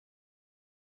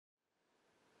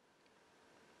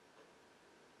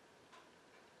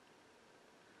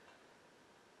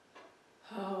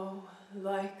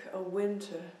like a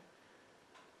winter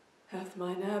hath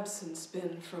mine absence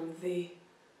been from thee,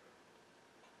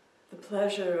 the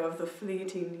pleasure of the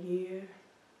fleeting year.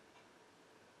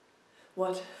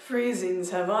 What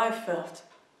freezings have I felt,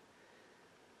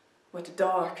 what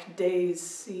dark days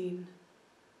seen,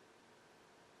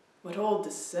 what old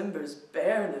December's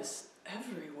bareness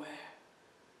everywhere.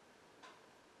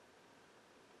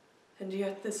 And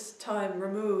yet this time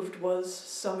removed was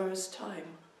summer's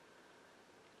time,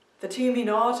 the teeming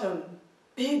autumn,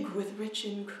 big with rich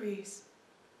increase,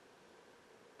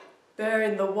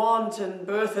 bearing the wanton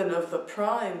burthen of the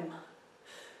prime,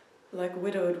 like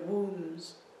widowed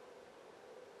wombs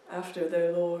after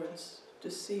their lord's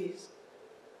decease.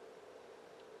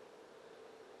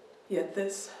 Yet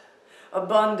this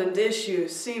abundant issue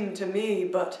seemed to me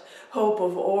but hope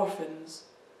of orphans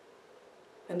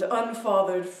and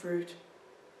unfathered fruit,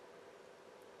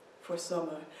 for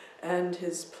summer and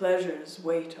his pleasures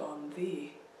wait on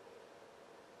thee,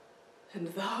 and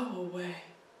thou away.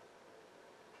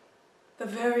 The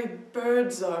very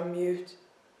birds are mute,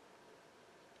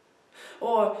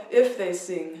 or if they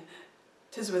sing,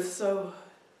 'tis with so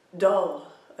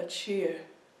dull a cheer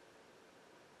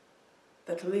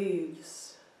that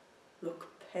leaves look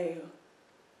pale,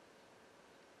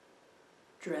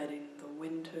 dreading the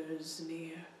winter's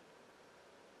near.